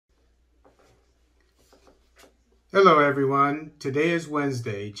Hello everyone, today is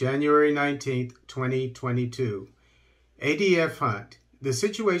Wednesday, January 19th, 2022. ADF hunt. The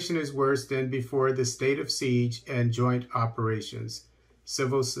situation is worse than before the state of siege and joint operations.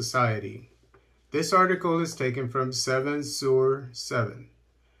 Civil society. This article is taken from 7 Sur 7.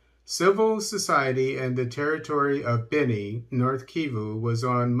 Civil society in the territory of Beni, North Kivu, was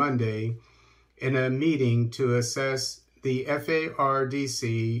on Monday in a meeting to assess the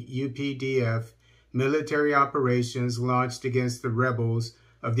FARDC-UPDF military operations launched against the rebels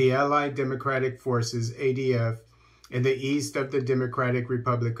of the Allied Democratic Forces, ADF, in the east of the Democratic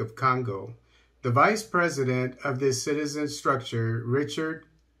Republic of Congo. The vice president of this citizen structure, Richard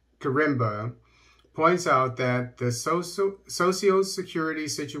Karimba, points out that the socio-security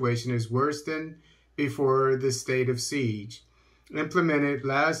situation is worse than before the state of siege, implemented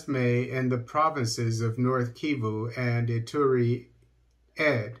last May in the provinces of North Kivu and Ituri.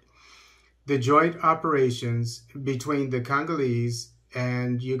 The joint operations between the Congolese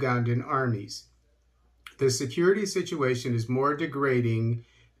and Ugandan armies. The security situation is more degrading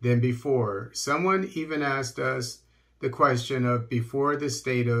than before. Someone even asked us the question of before the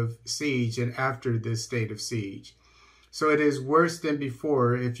state of siege and after the state of siege. So it is worse than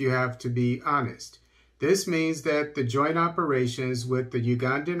before if you have to be honest. This means that the joint operations with the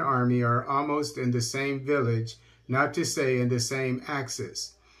Ugandan army are almost in the same village, not to say in the same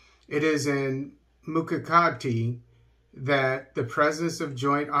axis. It is in Mukakati that the presence of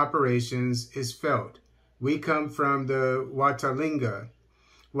joint operations is felt. We come from the Watalinga.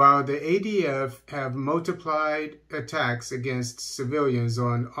 While the ADF have multiplied attacks against civilians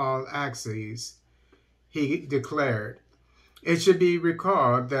on all axes, he declared. It should be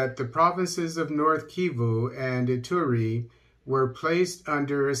recalled that the provinces of North Kivu and Ituri were placed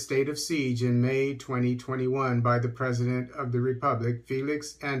under a state of siege in May 2021 by the President of the Republic,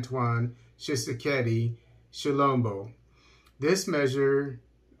 Felix Antoine Tshisekedi Chilombo. This measure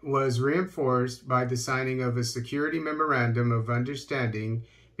was reinforced by the signing of a security memorandum of understanding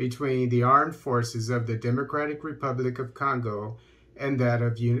between the armed forces of the Democratic Republic of Congo and that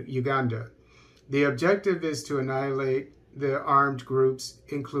of Uganda. The objective is to annihilate the armed groups,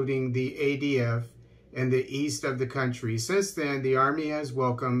 including the ADF, in the east of the country. Since then, the army has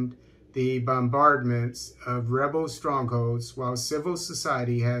welcomed the bombardments of rebel strongholds, while civil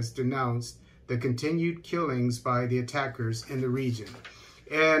society has denounced the continued killings by the attackers in the region.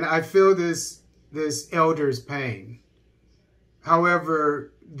 And I feel this elder's pain.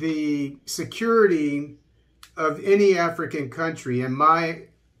 However, the security of any African country, in my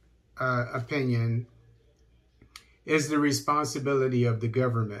opinion, is the responsibility of the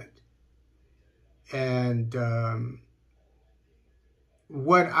government. And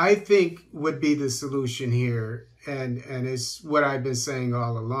what I think would be the solution here, and it's what I've been saying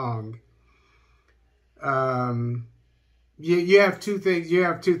all along, you have two things. You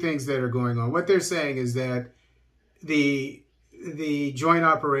have two things that are going on. What they're saying is that the joint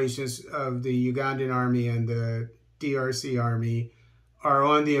operations of the Ugandan army and the DRC army are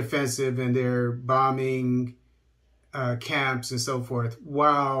on the offensive, and they're bombing camps and so forth,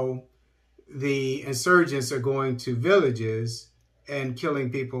 while the insurgents are going to villages and killing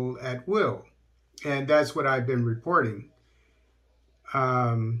people at will. And that's what I've been reporting.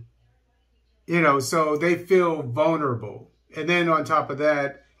 So they feel vulnerable. And then on top of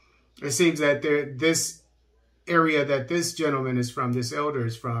that, it seems that this area that this gentleman is from, this elder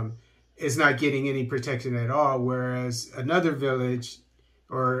is from, is not getting any protection at all, whereas another village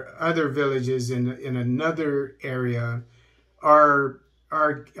or other villages in another area are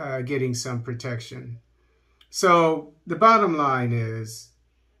getting some protection. So the bottom line is,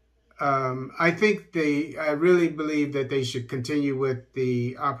 I really believe that they should continue with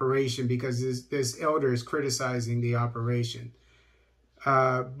the operation because this elder is criticizing the operation.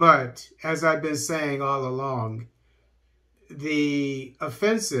 But as I've been saying all along, the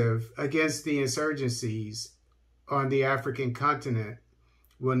offensive against the insurgencies on the African continent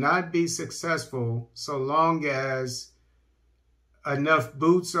will not be successful so long as enough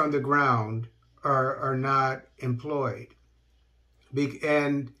boots on the ground are not employed.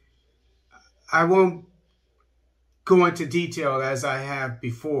 And I won't go into detail as I have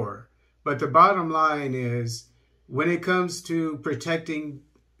before, but the bottom line is when it comes to protecting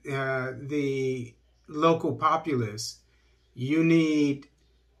the local populace, you need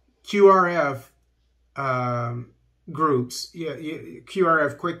QRF groups,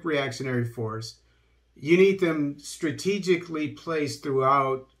 QRF, Quick Reactionary Force. You need them strategically placed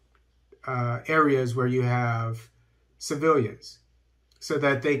throughout areas where you have civilians so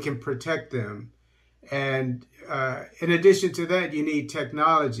that they can protect them. And in addition to that, you need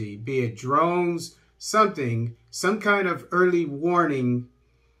technology, be it drones, some kind of early warning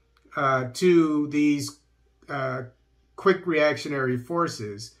to these quick reactionary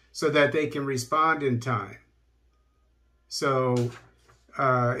forces so that they can respond in time. So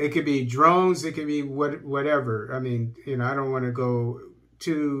it could be drones, it could be whatever. I mean, you know, I don't want to go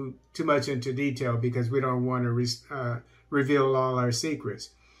too much into detail because we don't want to reveal all our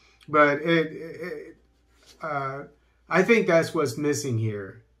secrets. But I think that's what's missing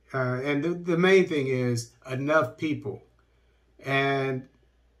here. And the main thing is enough people. And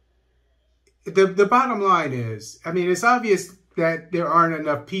the bottom line is, I mean, it's obvious that there aren't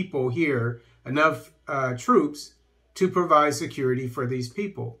enough people here, enough troops to provide security for these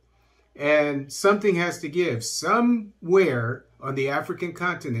people. And something has to give. Somewhere on the African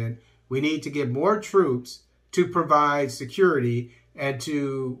continent, we need to get more troops to provide security and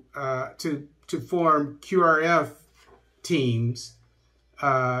to form QRF teams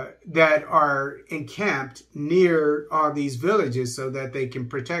that are encamped near all these villages so that they can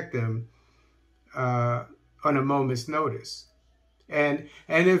protect them on a moment's notice. And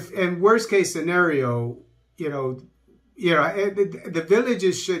if in worst case scenario, the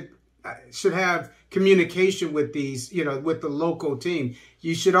villages should have communication with these, with the local team.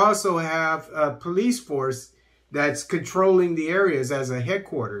 You should also have a police force that's controlling the areas as a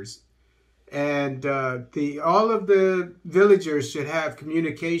headquarters. And all of the villagers should have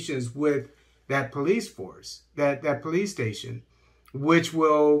communications with that police force, that police station, which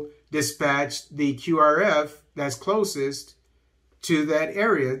will dispatch the QRF that's closest to that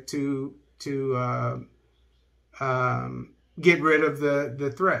area to get rid of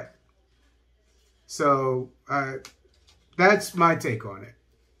the threat. So that's my take on it.